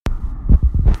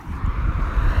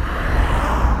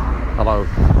flow.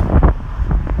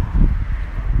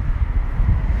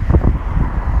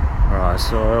 Alright,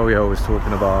 so earlier I was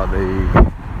talking about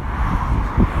the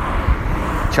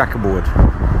checkerboard,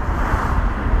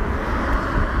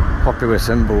 popular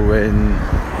symbol in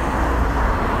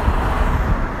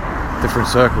different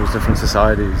circles, different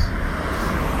societies,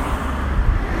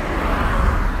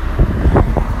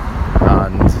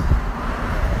 and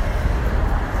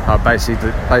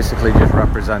basically just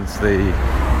represents the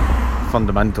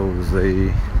fundamentals,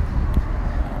 the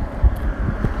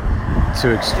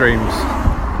two extremes.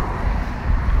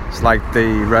 It's like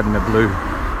the red and the blue,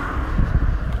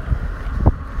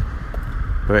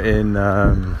 but in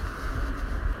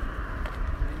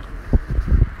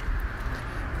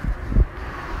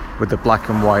with the black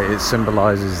and white, it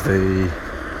symbolizes the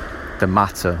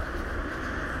matter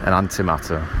and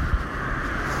antimatter.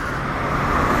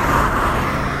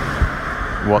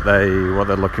 What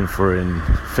they're looking for in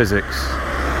physics,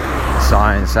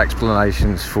 science,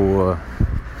 explanations for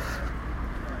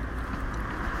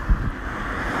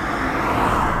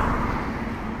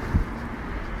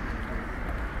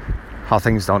how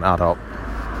things don't add up.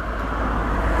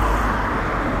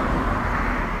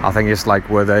 I think it's like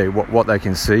what they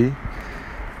can see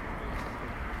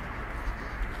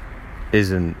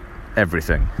isn't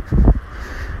everything.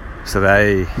 So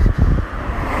they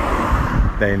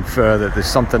infer that there's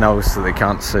something else that they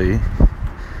can't see,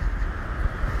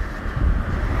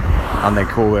 and they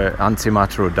call it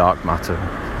antimatter or dark matter.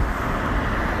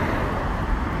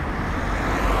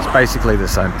 It's basically the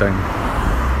same thing.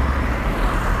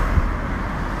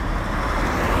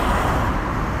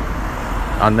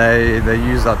 And they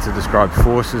use that to describe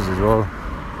forces as well.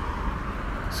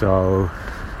 So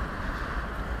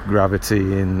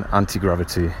gravity and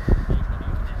anti-gravity.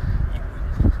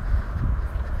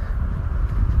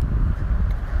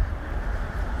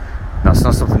 Now it's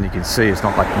not something you can see, it's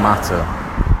not like matter.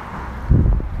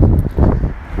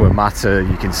 Where matter,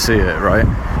 you can see it, right?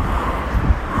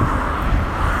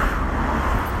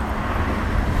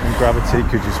 And gravity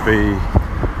could just be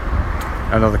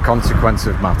another consequence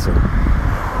of matter.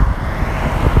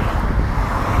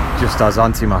 Just as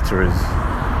antimatter is.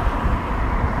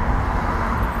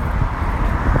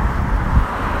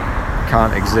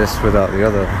 Can't exist without the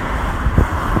other.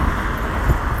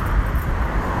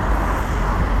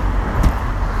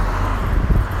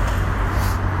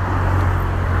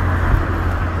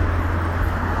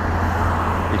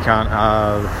 You can't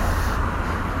have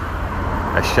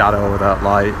a shadow without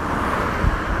light.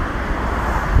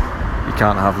 You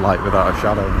can't have light without a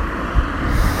shadow.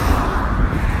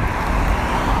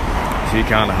 So you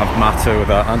can't have matter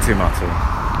without antimatter,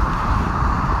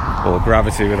 or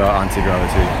gravity without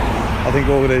anti-gravity. I think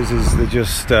all it is they're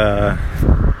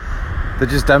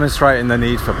just demonstrating the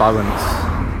need for balance.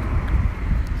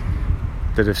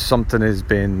 That if something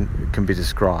can be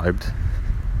described,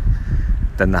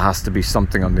 then there has to be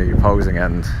something on the opposing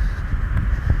end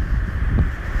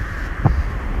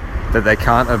that they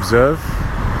can't observe.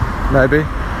 Maybe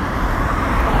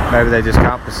they just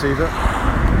can't perceive it.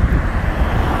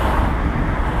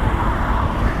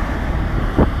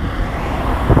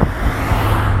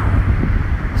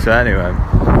 So anyway,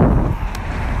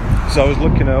 so I was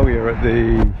looking earlier at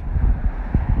the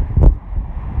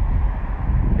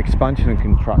expansion and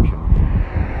contraction.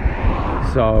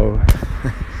 So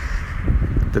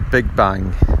the Big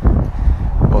Bang,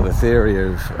 or the theory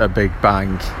of a Big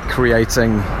Bang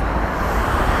creating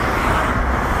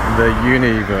the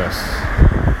universe.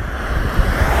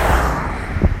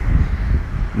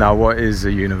 Now, what is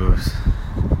a universe?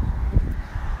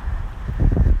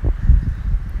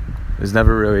 There's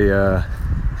never really a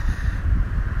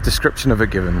description of it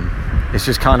given. It's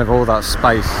just kind of all that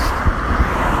space.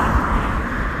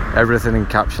 Everything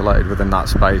encapsulated within that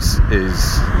space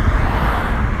is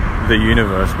the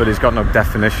universe, but it's got no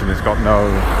definition. It's got no...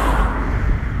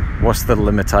 What's the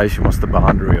limitation? What's the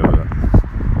boundary of it?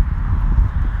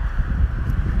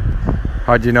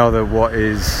 How do you know that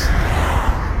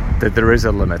there is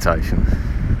a limitation?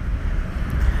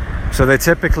 So they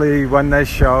typically, when they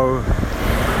show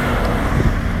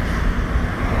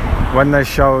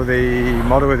the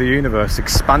model of the universe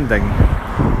expanding,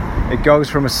 it goes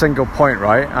from a single point,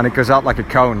 right? And it goes out like a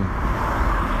cone.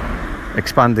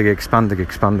 Expanding.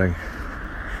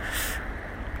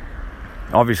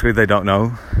 Obviously they don't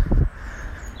know.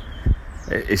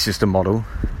 It's just a model.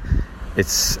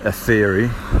 It's a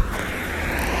theory.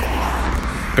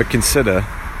 But consider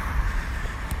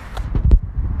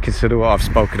what I've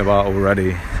spoken about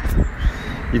already.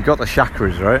 You've got the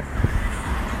chakras, right?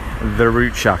 The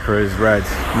root chakra is red,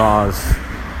 Mars.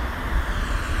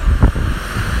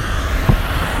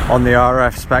 On the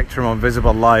RF spectrum on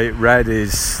visible light, red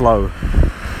is slow.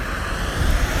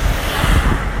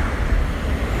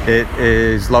 It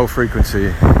is low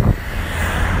frequency.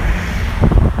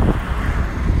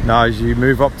 Now as you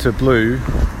move up to blue,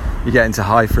 you get into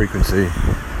high frequency.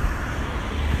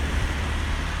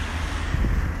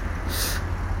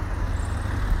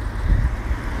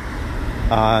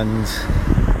 And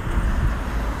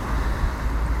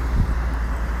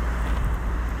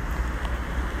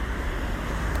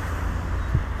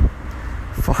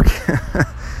fuck,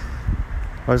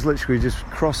 I was literally just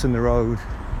crossing the road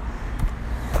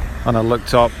and I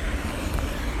looked up.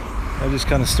 I was just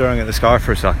kind of staring at the sky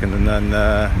for a second, and then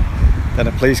a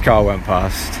police car went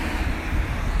past.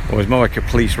 It was more like a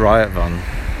police riot van,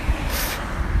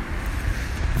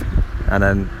 and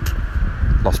then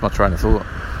lost my train of thought.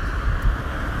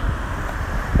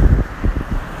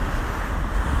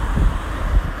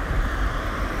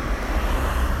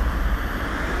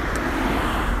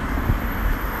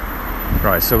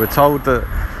 Right, so we're told that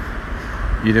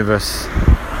the universe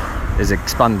is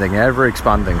expanding, ever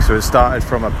expanding. So it started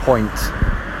from a point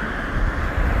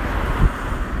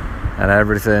and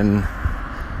everything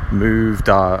moved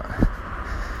out,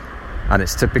 and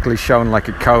it's typically shown like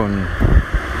a cone.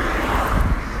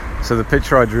 So the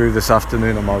picture I drew this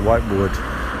afternoon on my whiteboard,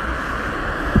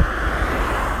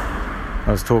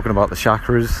 I was talking about the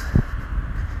chakras,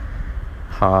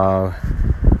 how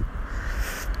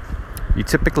you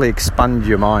typically expand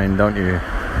your mind, don't you?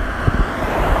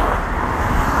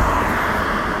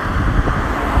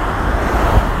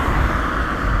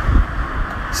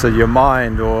 So your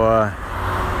mind, or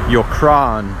your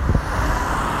crown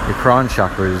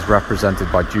chakra, is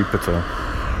represented by Jupiter,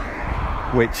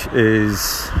 which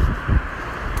is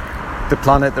the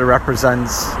planet that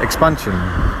represents expansion.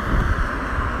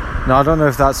 Now I don't know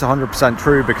if that's 100%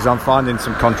 true, because I'm finding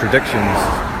some contradictions.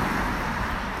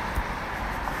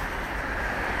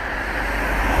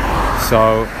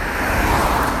 So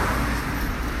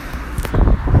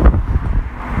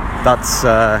that's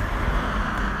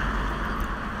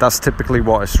typically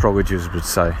what astrologers would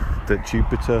say, that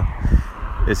Jupiter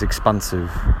is expansive.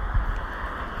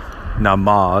 Now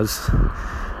Mars,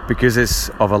 because it's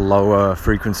of a lower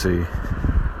frequency,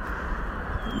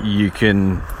 you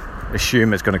can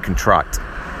assume it's going to contract,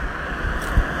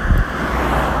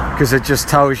 because it just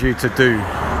tells you to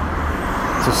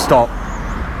stop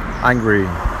angry.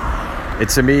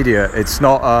 It's immediate. It's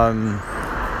not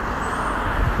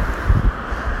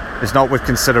with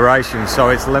consideration, so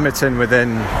it's limiting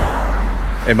within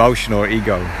emotion or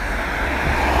ego.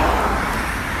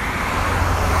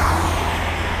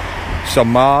 So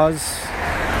Mars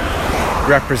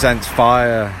represents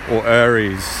fire, or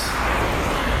Aries,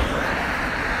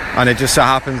 and it just so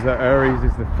happens that Aries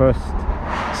is the first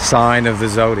sign of the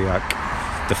zodiac,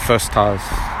 the first house.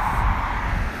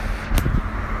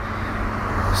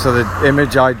 So the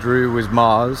image I drew was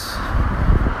Mars,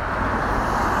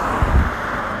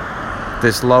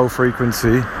 this low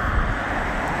frequency,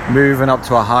 moving up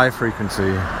to a high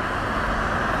frequency,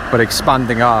 but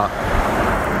expanding out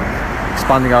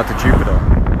to Jupiter.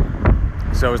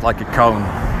 So it was like a cone.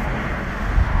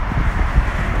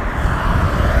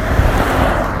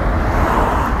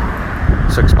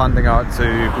 So expanding out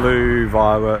to blue,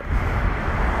 violet,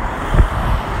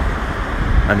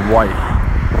 and white.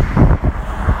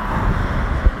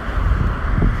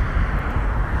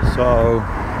 So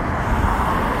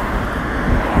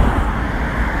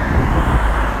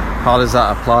how does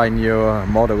that apply in your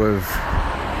model of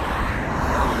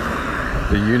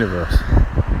the universe?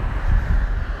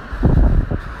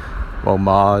 Well,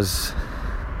 Mars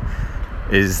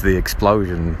is the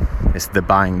explosion, it's the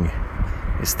bang,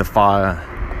 it's the fire,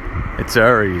 it's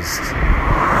Aries.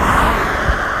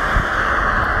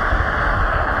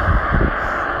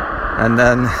 And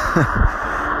then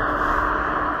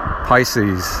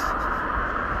Pisces,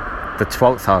 the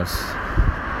 12th house,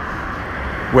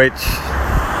 which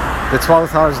the 12th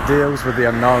house deals with the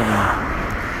unknown.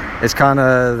 It's kind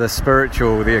of the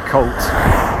spiritual, the occult,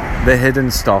 the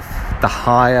hidden stuff, the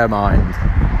higher mind.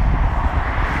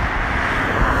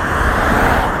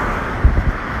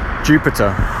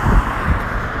 Jupiter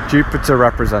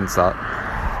represents that,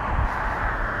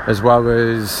 as well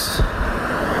as,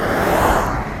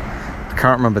 I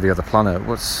can't remember the other planet,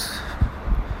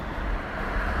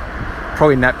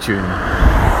 probably Neptune,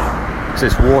 because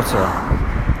it's water.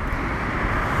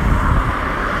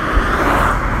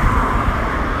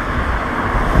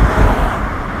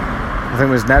 I think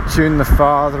it was Neptune, the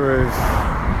father of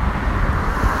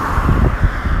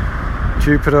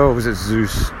Jupiter, or was it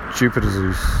Zeus?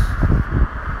 Zeus.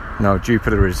 No,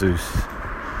 Jupiter is Zeus.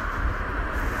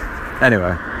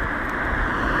 Anyway,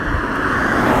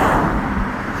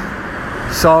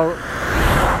 So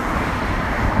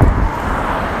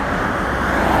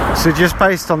just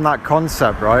based on that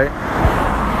concept, right,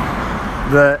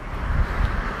 the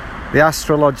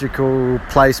astrological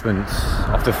placements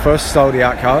of the first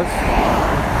zodiac house,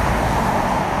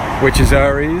 which is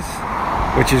Aries,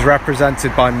 which is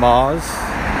represented by Mars.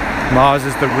 Mars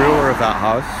is the ruler of that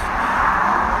house,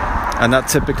 and that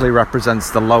typically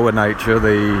represents the lower nature,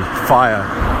 the fire,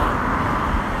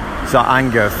 so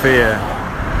anger, fear,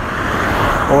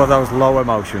 all of those low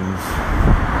emotions.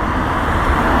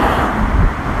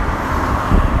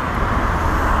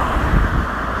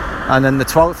 And then the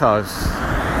 12th house,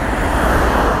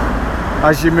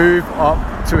 as you move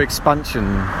up to expansion,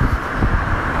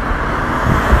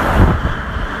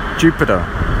 Jupiter,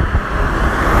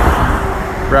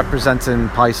 representing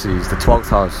Pisces, the 12th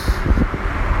house.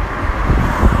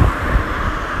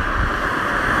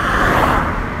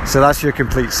 So that's your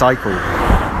complete cycle.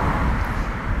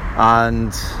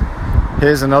 And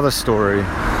here's another story.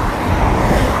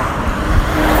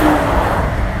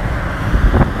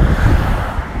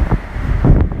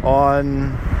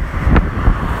 On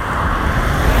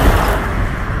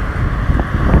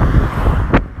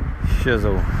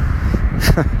shizzle.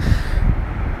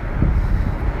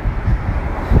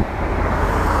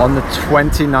 On the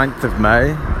 29th of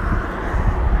May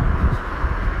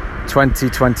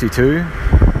 2022,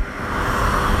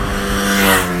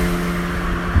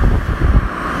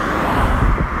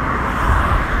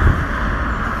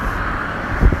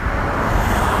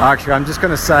 actually I'm just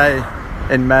going to say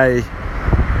in May.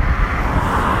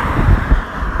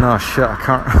 No shit, I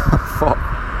can't. Fuck.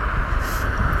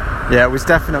 Yeah, it was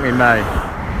definitely May.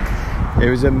 It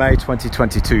was in May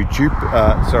 2022.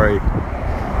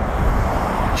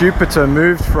 Jupiter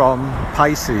moved from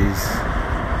Pisces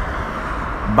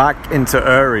back into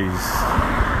Aries.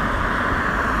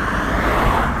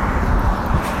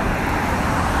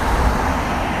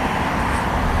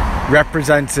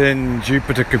 Representing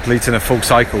Jupiter completing a full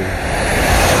cycle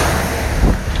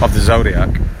of the zodiac.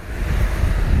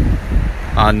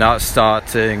 And now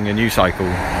starting a new cycle.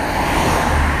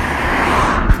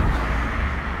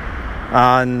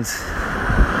 And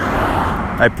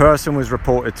a person was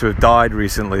reported to have died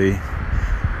recently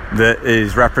that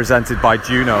is represented by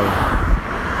Juno,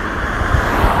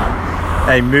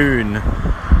 a moon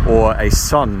or a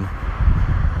sun,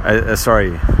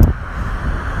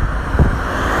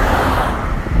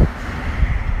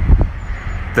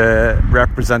 they're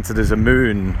represented as a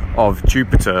moon of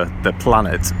Jupiter, the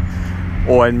planet.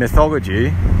 Or in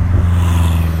mythology,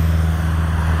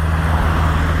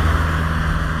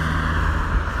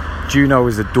 Juno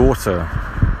is a daughter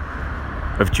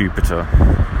of Jupiter.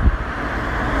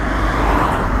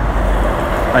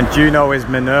 And Juno is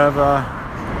Minerva,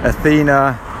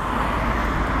 Athena,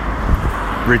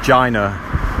 Regina,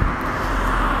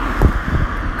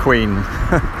 Queen.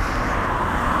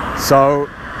 So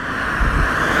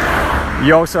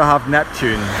you also have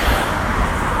Neptune,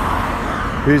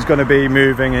 who's going to be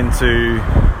moving into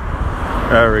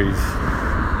Aries.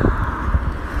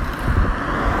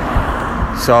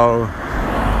 So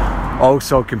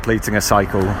also completing a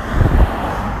cycle.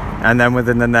 And then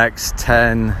within the next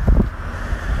 10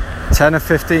 or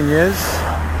 15 years,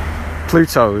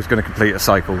 Pluto is going to complete a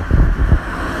cycle.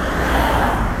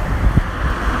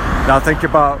 Now think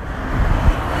about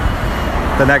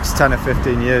the next 10 or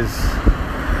 15 years.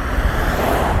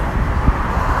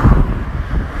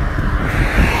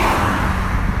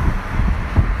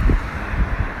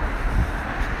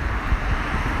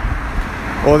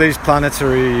 All these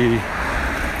planetary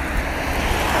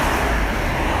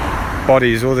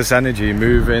bodies, all this energy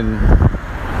moving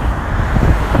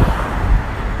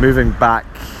back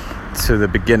to the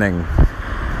beginning,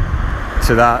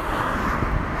 to that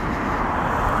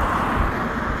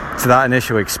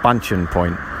initial expansion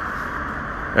point,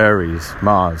 Aries,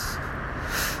 Mars.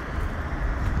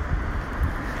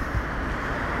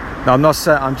 Now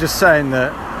I'm just saying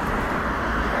that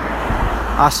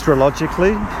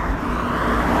astrologically,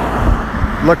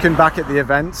 looking back at the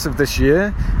events of this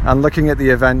year and looking at the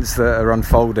events that are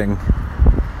unfolding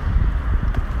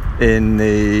in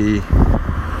the,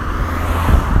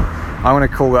 I want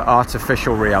to call it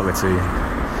artificial reality,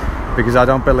 because I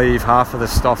don't believe half of the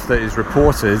stuff that is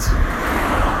reported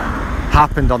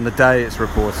happened on the day it's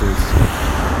reported,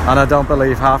 and I don't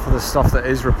believe half of the stuff that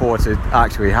is reported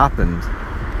actually happened.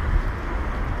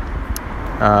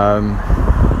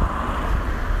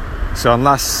 So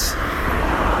unless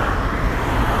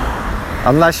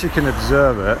you can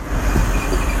observe it,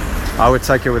 I would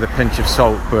take it with a pinch of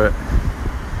salt. But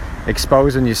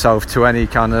exposing yourself to any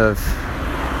kind of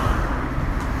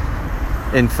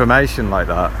information like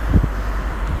that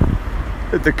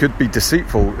that could be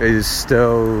deceitful is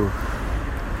still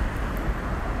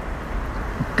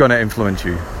going to influence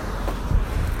you.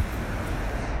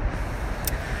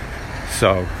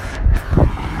 So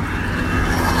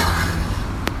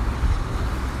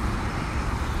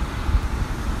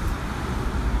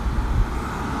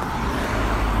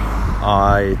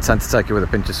I tend to take it with a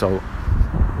pinch of salt.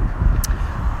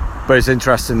 But it's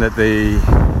interesting that the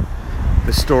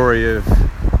story of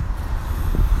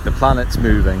the planets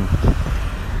moving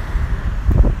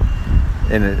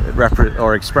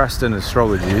or expressed in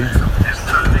astrology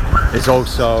is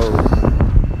also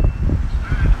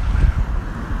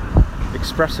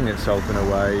expressing itself in a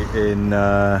way in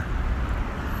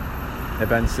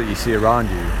events that you see around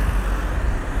you,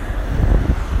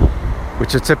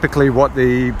 which are typically what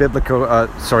the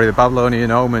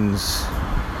Babylonian omens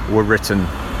were written.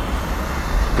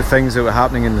 The things that were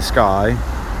happening in the sky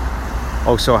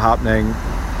also happening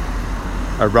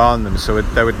around them, so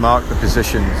they would mark the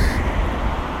positions,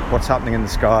 what's happening in the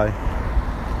sky,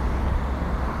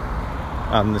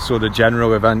 and the sort of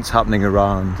general events happening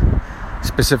around.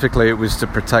 Specifically, it was to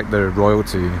protect the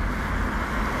royalty,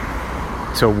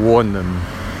 to warn them,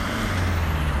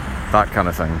 that kind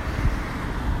of thing.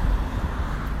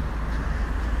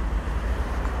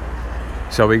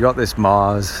 So we got this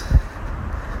Mars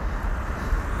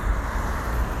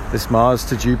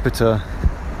to Jupiter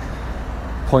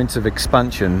point of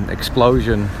expansion,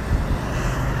 explosion,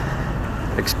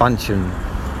 expansion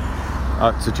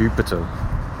out to Jupiter,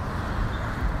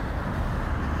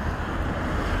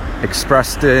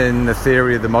 expressed in the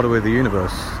theory of the model of the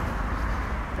universe,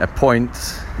 a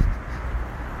point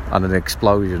and an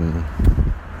explosion,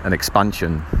 an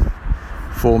expansion,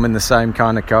 forming the same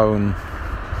kind of cone.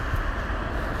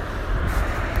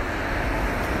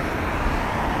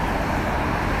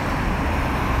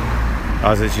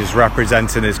 As it's just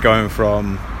representing is going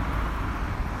from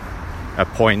a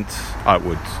point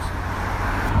outwards.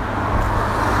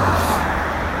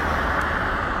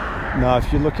 Now,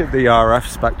 if you look at the RF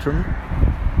spectrum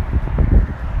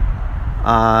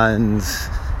and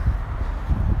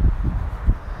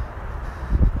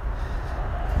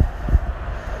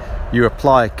you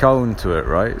apply a cone to it,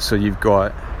 right? So you've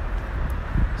got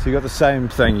the same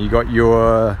thing. You got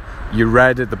your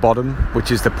red at the bottom, which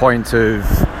is the point of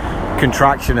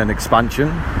contraction and expansion.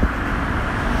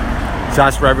 So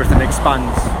that's where everything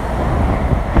expands.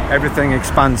 Everything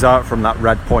expands out from that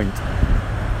red point.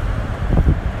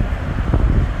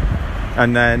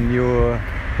 And then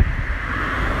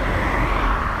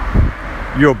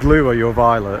your blue or your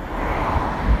violet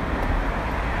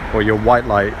or your white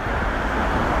light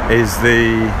is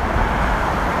the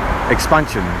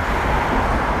expansion.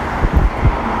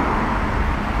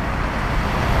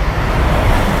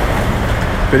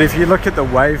 But if you look at the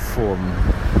waveform,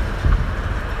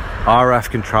 RF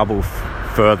can travel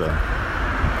further.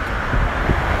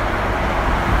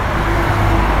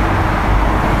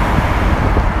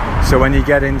 So when you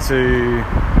get into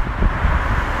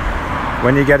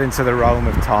the realm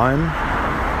of time,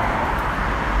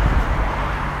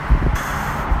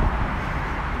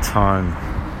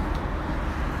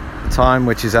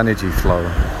 which is energy flow,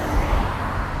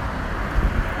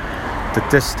 the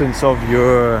distance of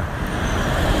your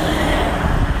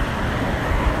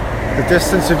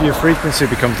frequency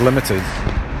becomes limited.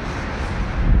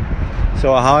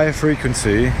 So a higher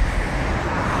frequency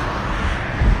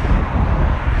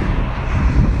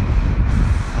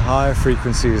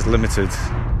is limited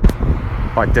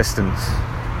by distance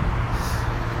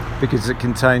because it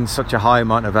contains such a high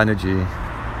amount of energy.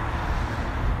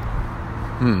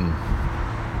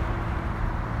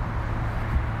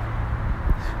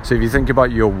 So if you think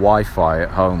about your Wi-Fi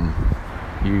at home,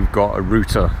 you've got a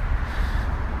router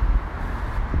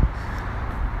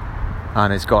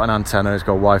and it's got an antenna, it's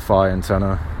got a Wi-Fi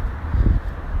antenna,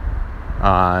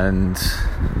 and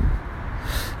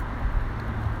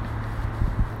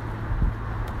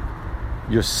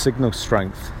your signal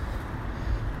strength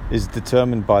is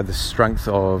determined by the strength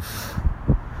of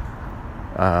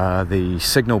the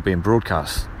signal being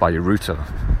broadcast by your router.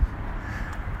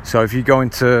 So if you go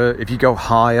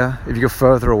higher, if you go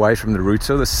further away from the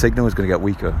router, the signal is going to get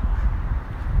weaker.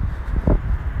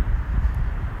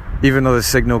 Even though the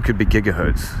signal could be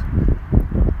gigahertz,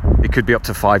 it could be up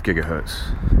to 5 gigahertz,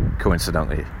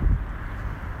 coincidentally.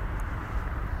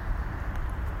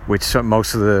 Which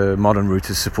most of the modern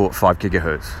routers support 5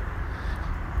 gigahertz.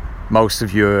 Most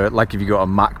of your, like if you got a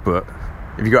MacBook,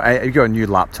 if you got a new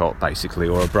laptop basically,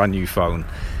 or a brand new phone,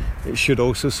 it should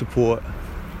also support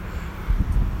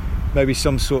maybe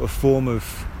some sort of form of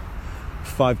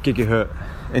 5 gigahertz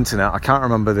internet. I can't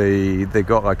remember they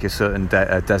got like a certain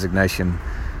designation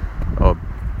or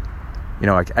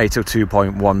like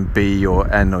 802.1b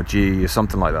or N or G or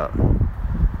something like that.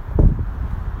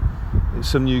 It's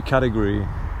some new category,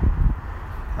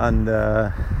 and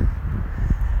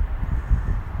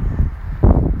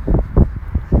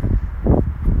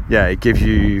it gives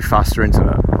you faster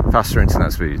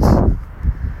internet speeds.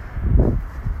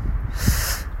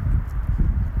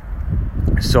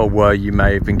 So where you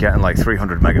may have been getting like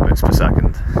 300 megabits per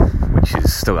second, which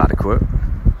is still adequate,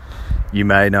 you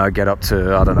may now get up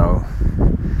to, I don't know,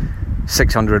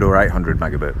 600 or 800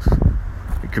 megabits.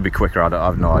 It could be quicker, I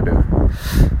have no idea.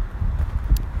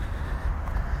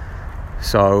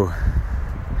 So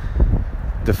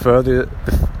the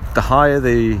higher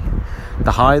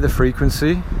the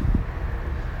frequency,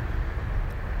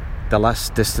 the less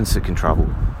distance it can travel.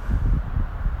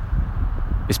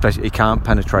 Especially, it can't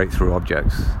penetrate through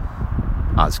objects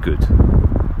as good,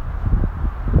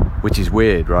 which is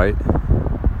weird, right?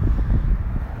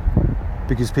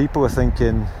 Because people are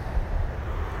thinking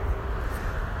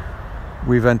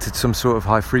we've entered some sort of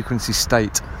high frequency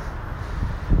state.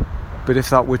 But if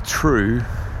that were true,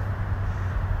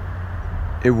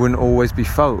 it wouldn't always be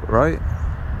felt, right?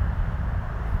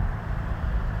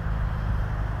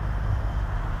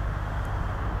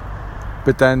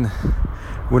 But then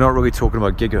we're not really talking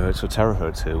about gigahertz or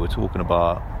terahertz here. We're talking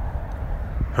about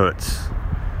hertz,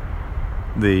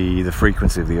 the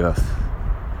frequency of the Earth,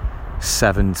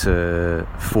 7 to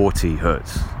 40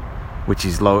 hertz, which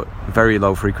is low, very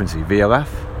low frequency. VLF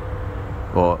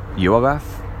or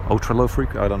ULF, ultra low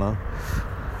frequency. I don't know.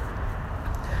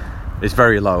 It's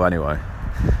very low anyway.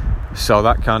 So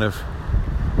that kind of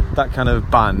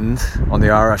band on the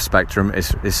RF spectrum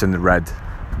is in the red.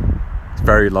 It's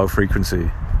very low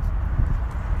frequency.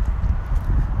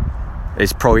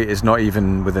 It's not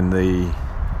even within the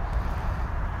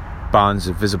bands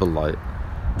of visible light.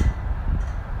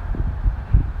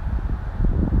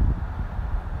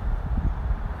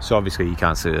 So obviously you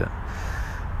can't see it,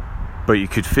 but you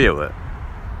could feel it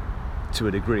to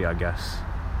a degree, I guess.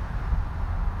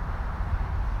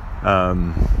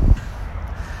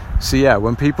 So yeah,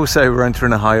 when people say we're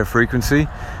entering a higher frequency,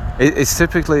 it's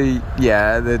typically,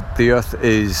 the Earth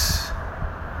is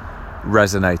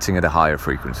resonating at a higher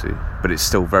frequency, but it's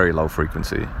still very low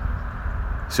frequency.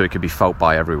 So it could be felt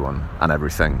by everyone and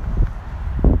everything.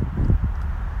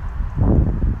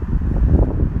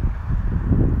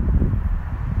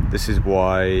 This is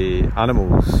why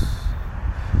animals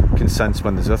can sense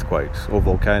when there's earthquakes or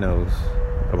volcanoes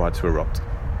about to erupt,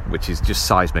 which is just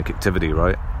seismic activity,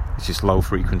 right? It's just low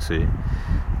frequency.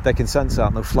 They can sense that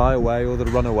and they'll fly away or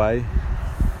they'll run away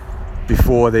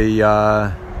before the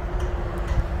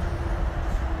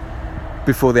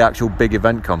actual big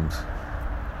event comes.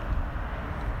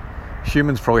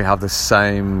 Humans probably have the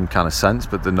same kind of sense,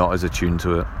 but they're not as attuned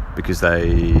to it because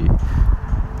they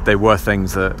wear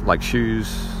things that, like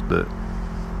shoes, that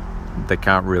they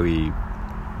can't really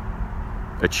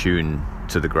attune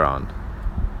to the ground.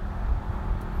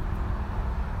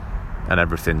 And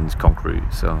everything's concrete,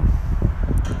 so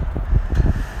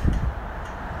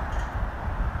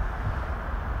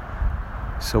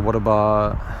what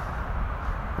about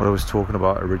what I was talking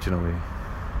about originally?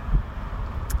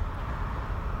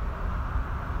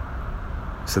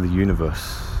 So the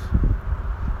universe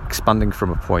expanding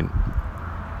from a point.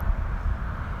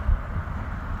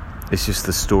 It's just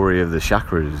the story of the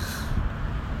chakras.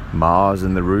 Mars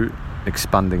in the root,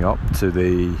 expanding up to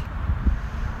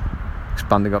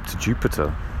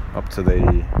Jupiter, up to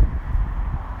the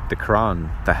crown,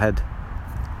 the head.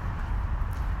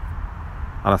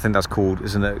 And I think that's called,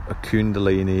 isn't it, a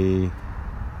Kundalini?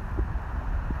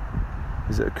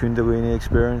 Is it a Kundalini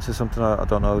experience or something? I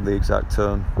don't know the exact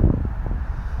term.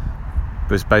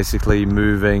 But it's basically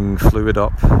moving fluid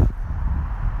up.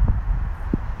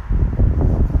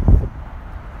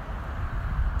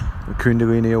 A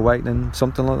Kundalini awakening,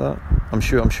 something like that. I'm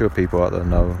sure people out there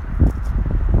know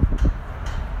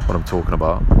what I'm talking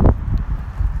about.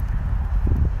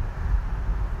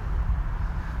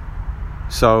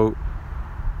 So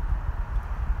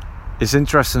it's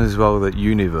interesting as well that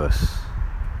universe,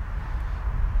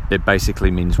 it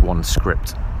basically means one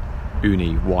script.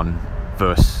 Uni, one,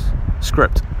 verse,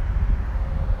 script.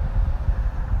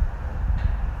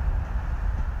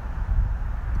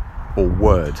 Or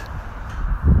word.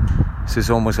 So it's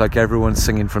almost like everyone's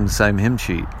singing from the same hymn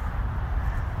sheet.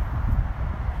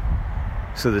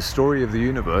 So the story of the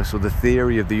universe, or the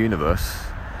theory of the universe,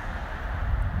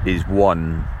 is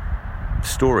one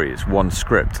story, it's one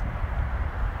script.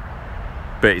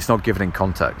 But it's not given in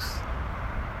context.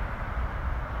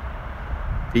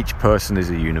 Each person is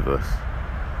a universe.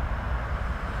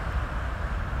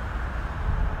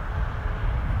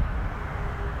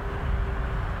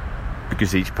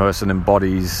 because each person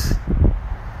embodies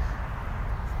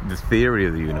the theory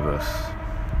of the universe.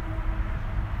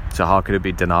 So how could it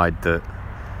be denied that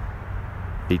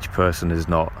each person is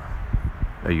not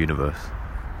a universe?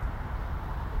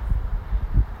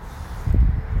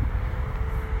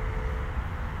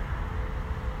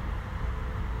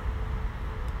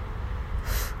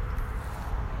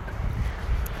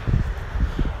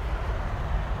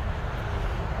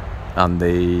 And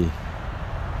the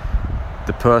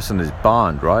person is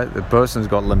bound, right? The person's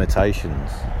got limitations.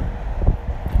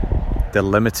 They're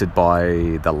limited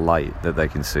by the light that they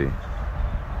can see.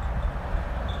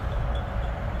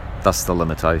 That's the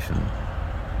limitation.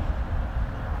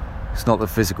 It's not the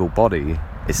physical body,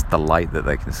 it's the light that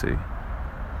they can see.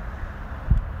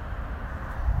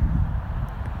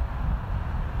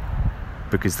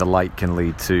 Because the light can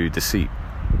lead to deceit.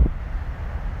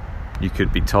 You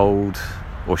could be told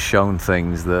or shown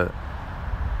things that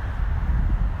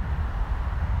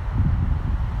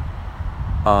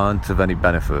aren't of any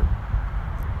benefit,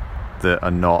 that are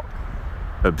not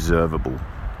observable.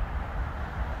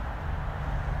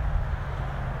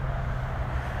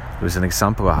 There was an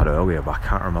example I had earlier, but I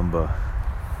can't remember.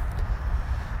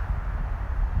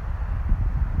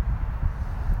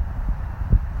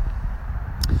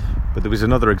 But there was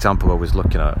another example I was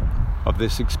looking at of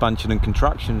this expansion and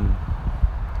contraction.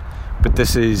 But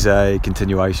this is a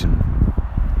continuation.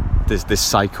 This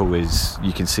cycle is,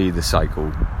 you can see the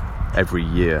cycle every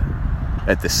year,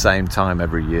 at the same time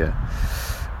every year,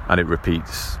 and it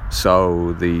repeats.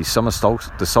 So the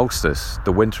solstice,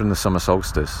 the winter and the summer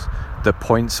solstice, the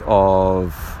points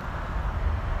of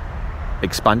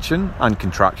expansion and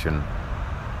contraction.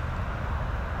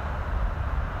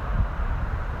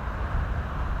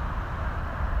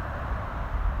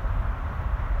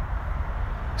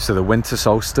 So the winter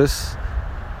solstice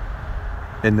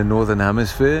in the northern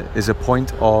hemisphere is a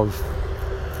point of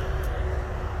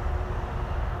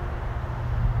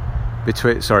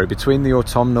between the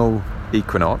autumnal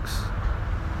equinox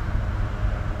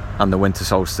and the winter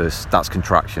solstice. That's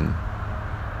contraction.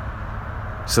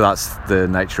 So that's the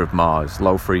nature of Mars,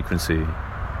 low frequency,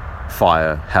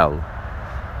 fire, hell,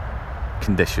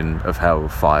 condition of hell,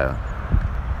 fire,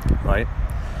 right?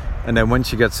 And then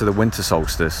once you get to the winter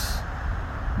solstice,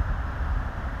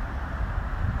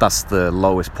 that's the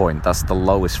lowest point, that's the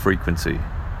lowest frequency.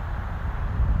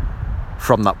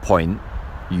 From that point,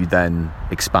 you then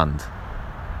expand.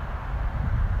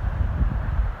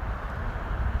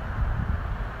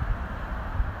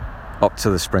 Up to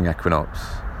the spring equinox.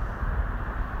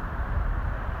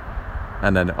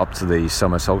 And then up to the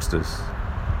summer solstice.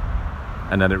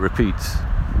 And then it repeats.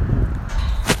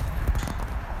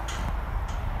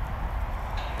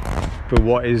 But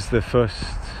what is the first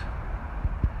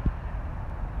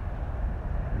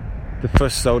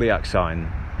zodiac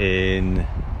sign in,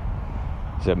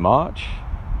 is it March?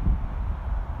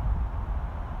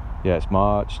 Yeah, it's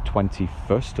March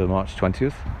 21st or March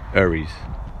 20th. Aries.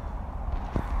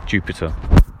 Jupiter.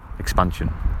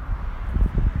 Expansion.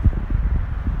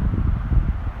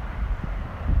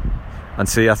 And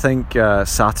see, I think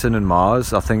Saturn and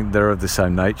Mars, I think they're of the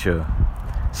same nature.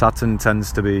 Saturn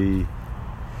tends to be,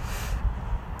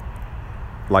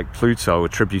 like Pluto,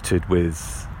 attributed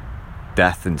with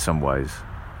death in some ways,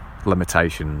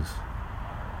 limitations,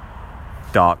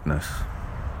 darkness.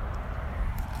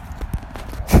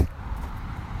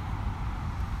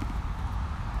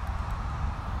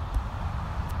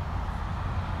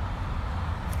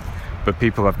 But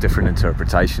people have different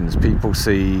interpretations. People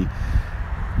see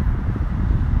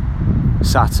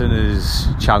Saturn as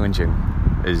challenging,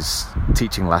 as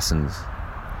teaching lessons,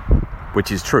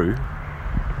 which is true.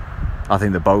 I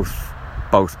think that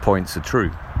both points are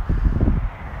true.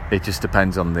 It just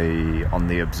depends on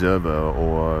the observer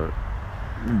or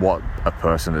what a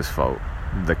person has felt,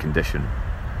 the condition.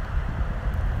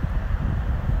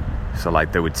 So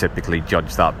like they would typically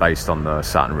judge that based on the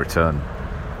Saturn return,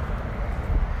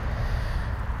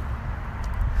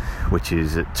 which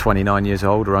is at 29 years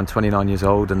old, around 29 years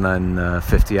old, and then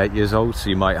 58 years old. So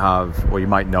you might have, or you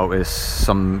might notice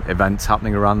some events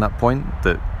happening around that point,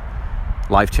 that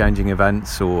life-changing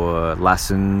events or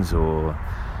lessons or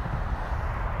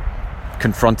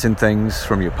confronting things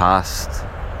from your past.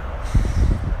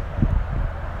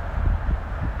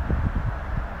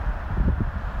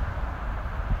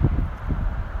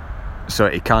 So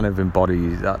it kind of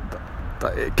embodies that.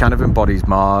 It kind of embodies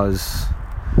Mars,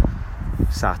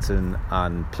 Saturn,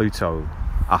 and Pluto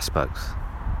aspects,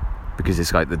 because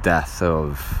it's like the death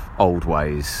of old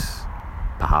ways,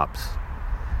 perhaps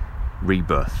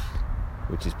rebirth,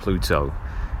 which is Pluto,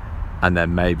 and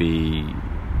then maybe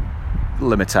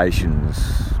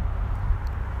limitations,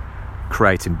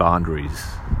 creating boundaries.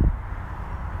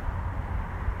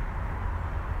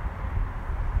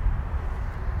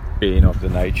 Being of the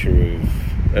nature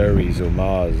of Aries or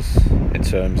Mars, in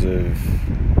terms of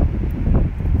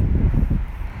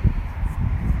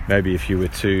maybe if you were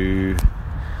too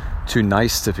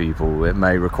nice to people, it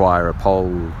may require a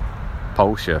pole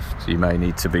shift. You may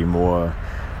need to be more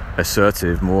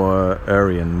assertive, more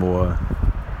Aryan, more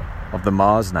of the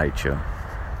Mars nature.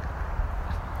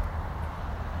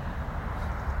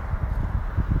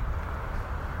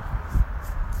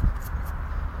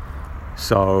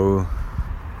 So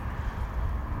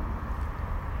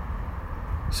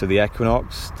the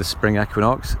equinox, the spring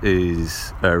equinox,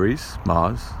 is Aries,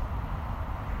 Mars.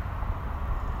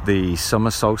 The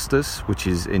summer solstice, which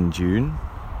is in June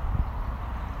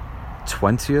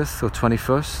 20th or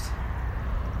 21st,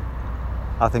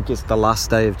 I think it's the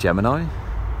last day of Gemini,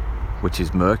 which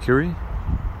is Mercury,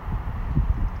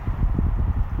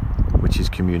 which is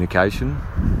communication,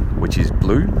 which is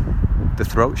blue, the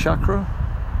throat chakra.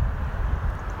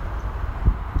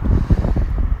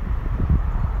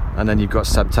 And then you've got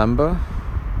September,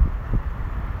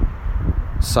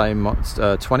 same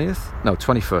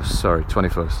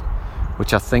 21st,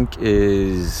 which I think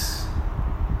is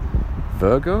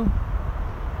Virgo.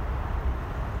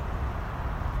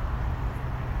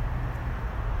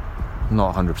 I'm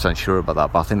not 100% sure about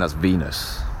that, but I think that's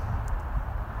Venus.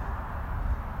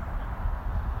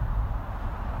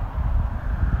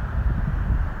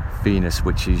 Venus,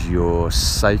 which is your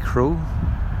sacral,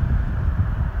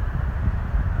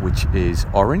 which is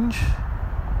orange,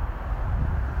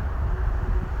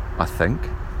 I think.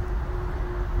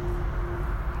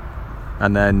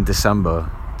 And then December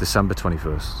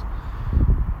 21st,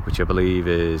 which I believe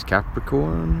is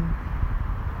Capricorn.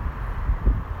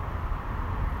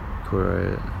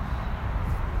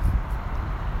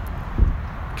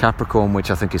 Capricorn,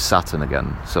 which I think is Saturn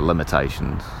again, so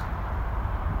limitations.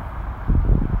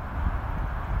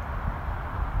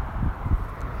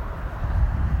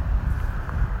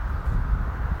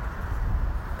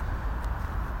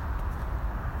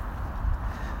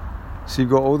 So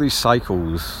you've got all these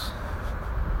cycles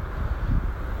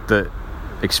that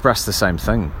express the same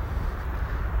thing.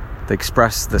 They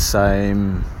express the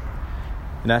same,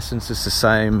 in essence, it's the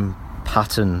same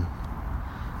pattern.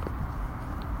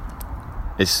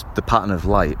 It's the pattern of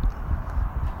light.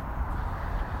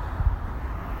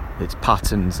 It's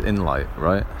patterns in light,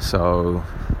 right? So,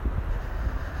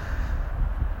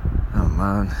 oh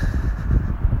man,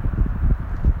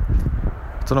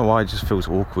 I don't know why it just feels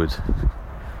awkward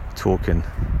talking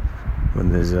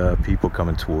when there's people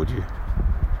coming toward you.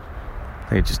 I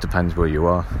think it just depends where you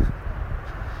are.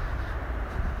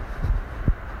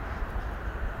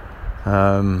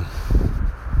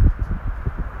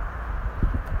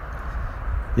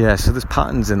 Yeah, so there's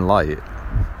patterns in light,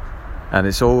 and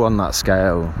it's all on that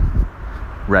scale: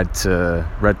 red to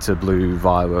blue,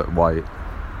 violet, white,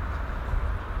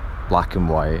 black and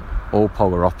white, all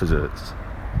polar opposites,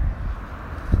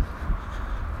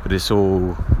 but it's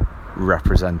all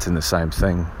representing the same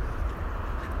thing.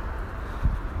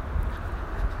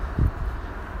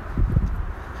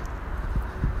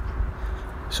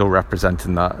 It's all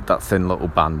representing that thin little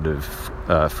band of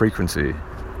frequency.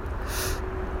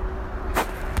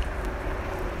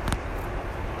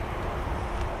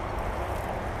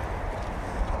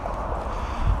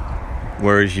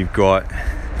 Whereas you've got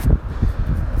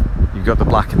the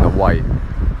black and the white,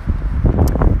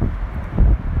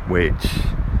 which,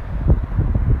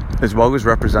 as well as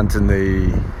representing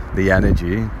the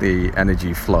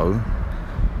energy flow,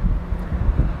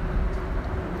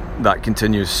 that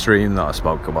continuous stream that I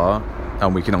spoke about,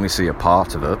 and we can only see a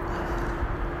part of it.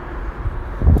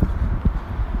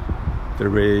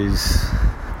 There is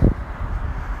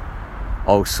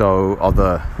also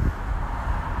other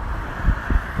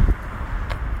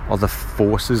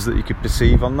forces that you could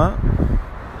perceive on that,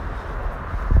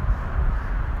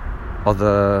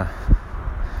 other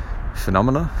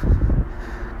phenomena,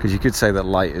 because you could say that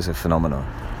light is a phenomena.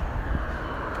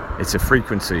 It's a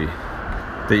frequency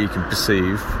that you can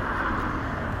perceive,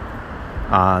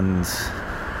 and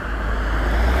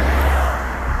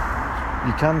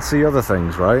you can see other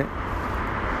things, right?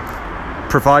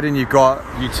 Providing you've got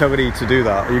utility to do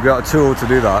that, or you've got a tool to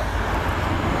do that.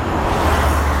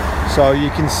 So you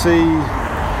can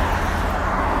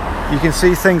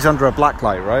see things under a black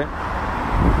light, right?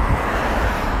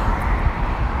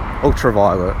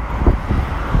 Ultraviolet,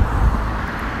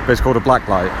 but it's called a black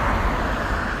light.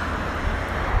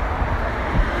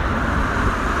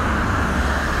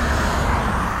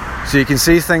 So you can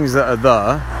see things that are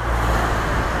there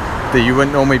that you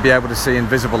wouldn't normally be able to see in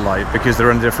visible light because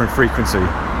they're in a different frequency.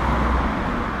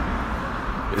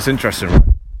 It's interesting, right?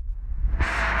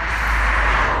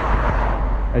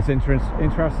 It's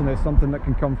interesting. It's something that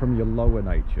can come from your lower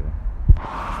nature.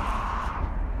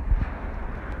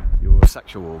 Your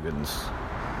sexual organs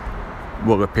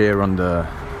will appear under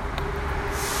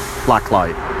black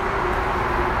light,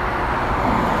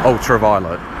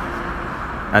 ultraviolet,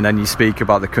 and then you speak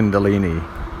about the Kundalini,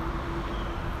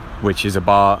 which is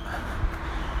about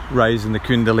raising the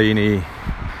Kundalini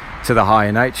to the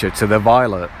higher nature, to the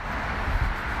violet,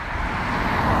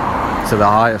 to the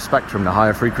higher spectrum, the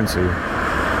higher frequency.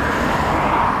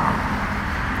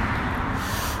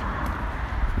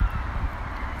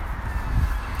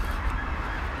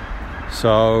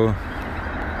 So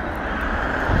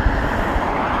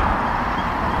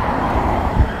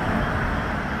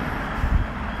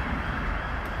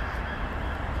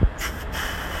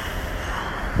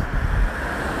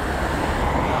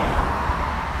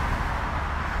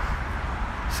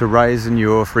raising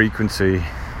your frequency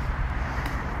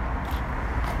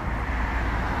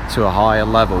to a higher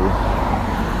level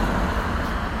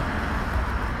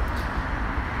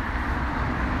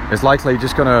is likely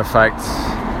just going to affect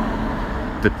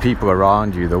the people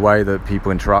around you, the way that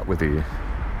people interact with you.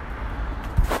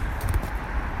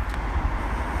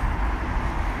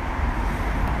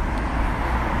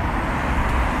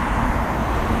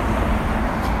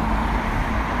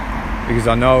 Because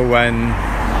I know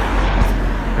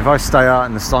if I stay out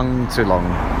in the sun too long,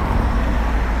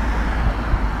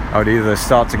 I would either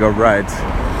start to go red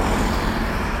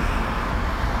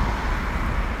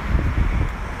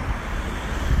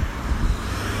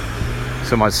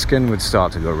so my skin would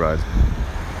start to go red,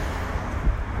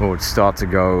 or would start to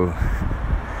go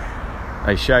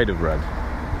a shade of red,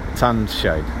 tanned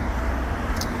shade,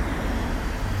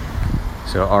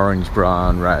 so orange,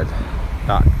 brown, red,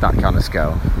 that kind of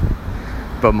scale.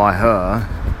 But my hair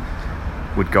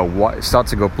would go white, start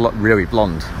to go really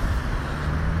blonde.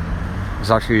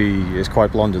 It's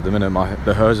quite blonde at the minute.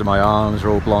 The hairs of my arms are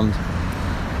all blonde,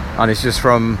 and it's just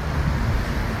from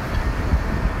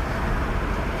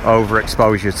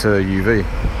overexposure to UV.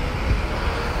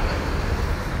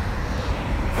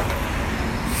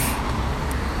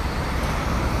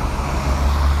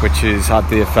 Which has had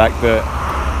the effect that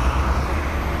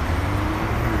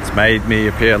it's made me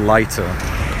appear lighter.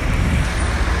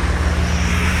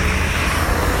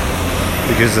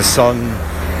 Because the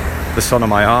sun on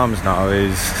my arms now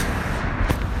is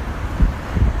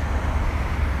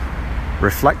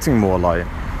reflecting more light,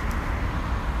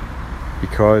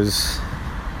 because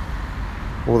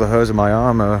all the hairs of my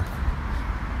arm are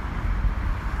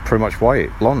pretty much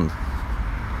white, blonde.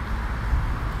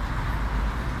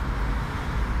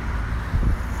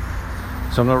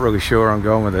 So I'm not really sure where I'm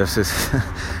going with this. It's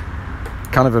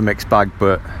kind of a mixed bag,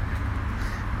 but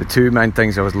the two main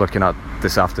things I was looking at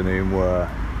this afternoon were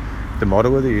the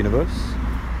model of the universe,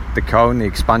 the cone, the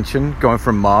expansion, going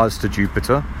from Mars to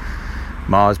Jupiter,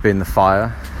 Mars being the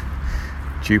fire,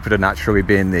 Jupiter naturally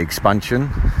being the expansion,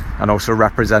 and also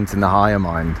representing the higher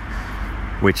mind,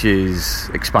 which is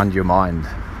expand your mind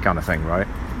kind of thing, right?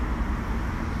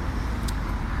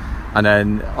 And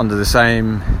then under that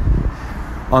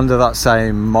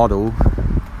same model,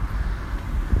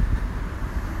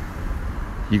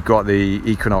 you've got the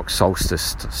equinox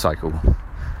solstice cycle,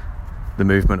 the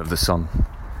movement of the sun,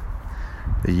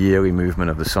 the yearly movement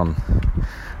of the sun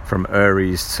from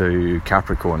Aries to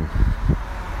Capricorn.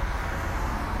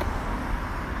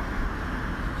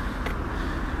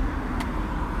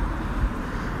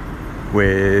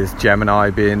 With Gemini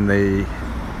being the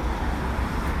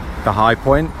high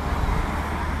point,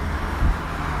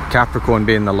 Capricorn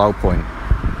being the low point,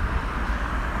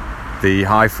 the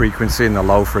high frequency and the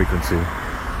low frequency.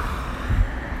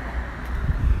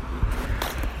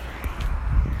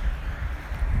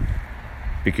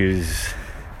 Because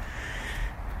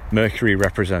Mercury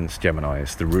represents Gemini,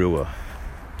 it's the ruler,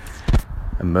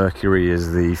 and Mercury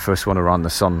is the first one around the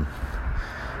sun.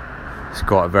 It's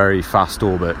got a very fast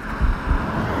orbit,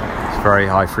 it's very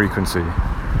high frequency,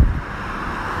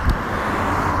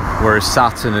 whereas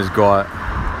Saturn has got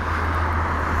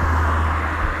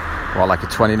like a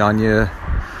 29-year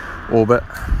orbit,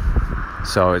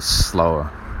 so it's slower,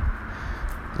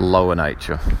 lower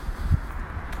nature.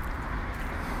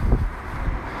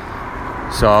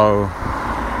 So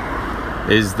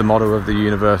is the model of the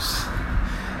universe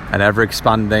an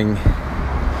ever-expanding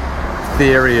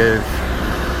theory of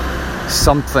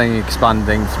something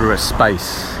expanding through a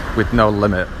space with no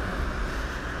limit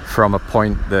from a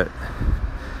point that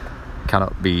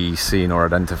cannot be seen or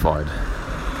identified?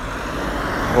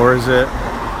 Or is it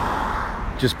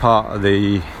just part of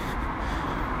the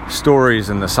stories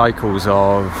and the cycles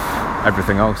of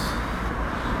everything else?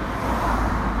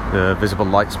 the visible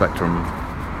light spectrum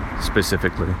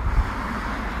specifically.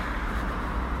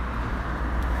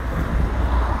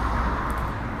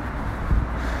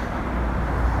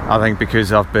 I think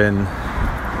because I've been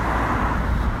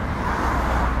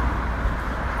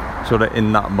sort of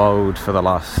in that mode for the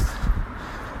last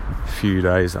few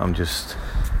days, I'm just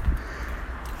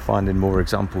finding more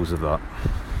examples of that.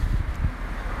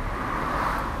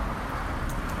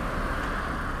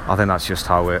 I think that's just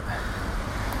how it's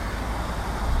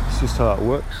just how it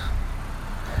works.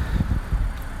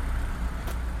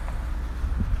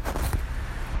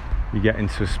 You get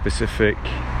into a specific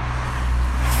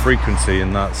frequency,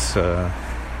 and that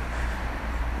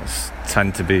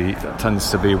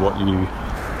tends to be what you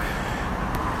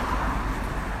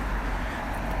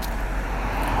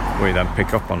then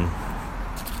pick up on.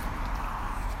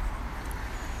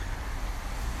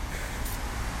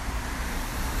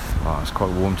 Oh, it's quite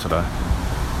warm today.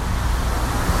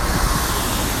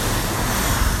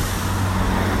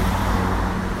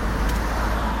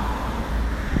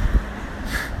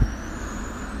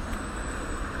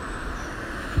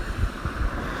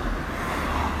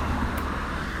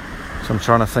 So I'm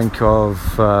trying to think of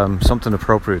something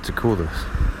appropriate to call this.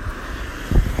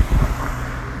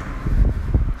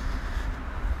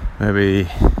 Maybe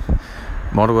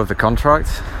model of the contract.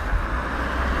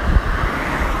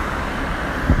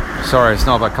 Sorry, it's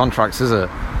not about contracts, is it?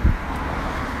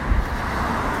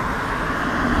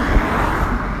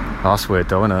 That's weird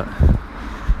though, isn't it?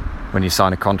 When you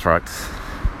sign a contract,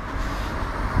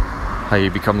 how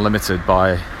you become limited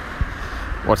by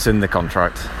what's in the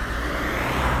contract,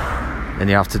 and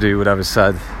you have to do whatever's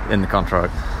said in the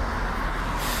contract.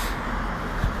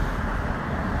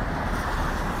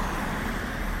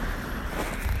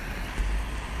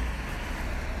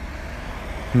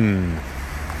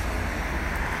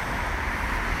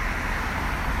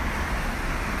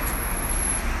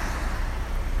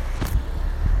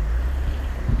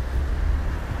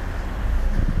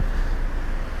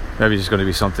 Maybe it's going to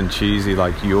be something cheesy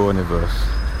like your universe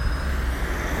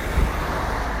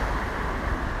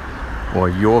or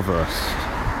your verse.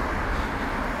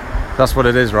 That's what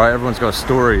it is, right? Everyone's got a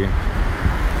story.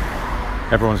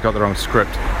 Everyone's got their own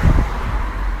script.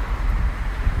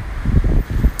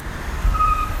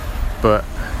 But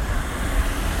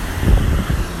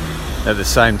at the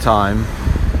same time,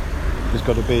 there's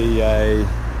got to be a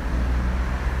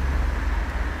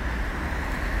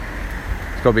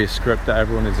script that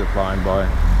everyone is applying by,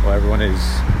 or everyone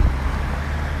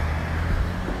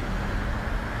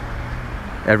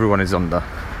is under.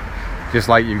 Just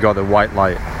like you've got the white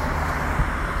light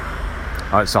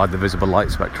outside the visible light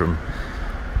spectrum,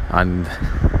 and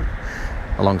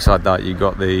alongside that you've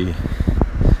got the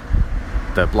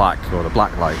black or the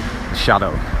black light, the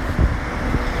shadow.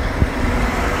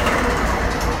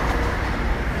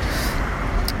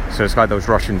 So it's like those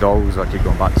Russian dolls I keep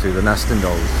going back to, the nesting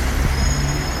dolls.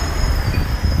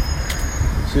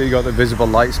 So you got the visible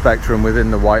light spectrum within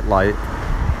the white light,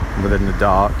 within the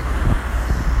dark,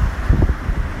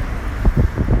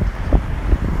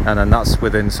 and then that's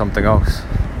within something else.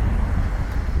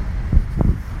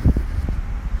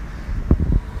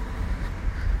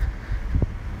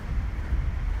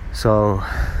 So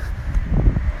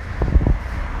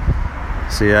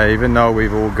yeah, even though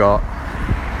we've all got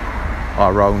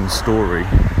our own story,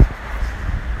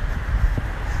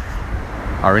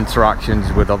 our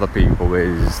interactions with other people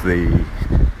is the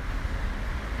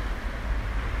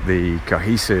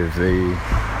cohesive,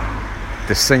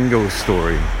 the single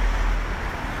story.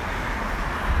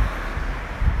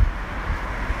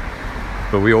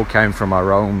 But we all came from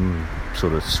our own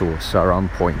sort of source, our own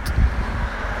point,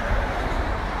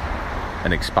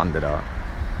 and expanded out.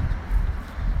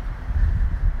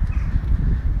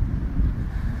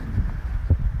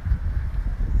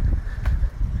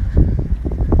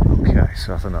 Okay,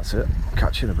 so I think that's it.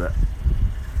 Catch you in a bit.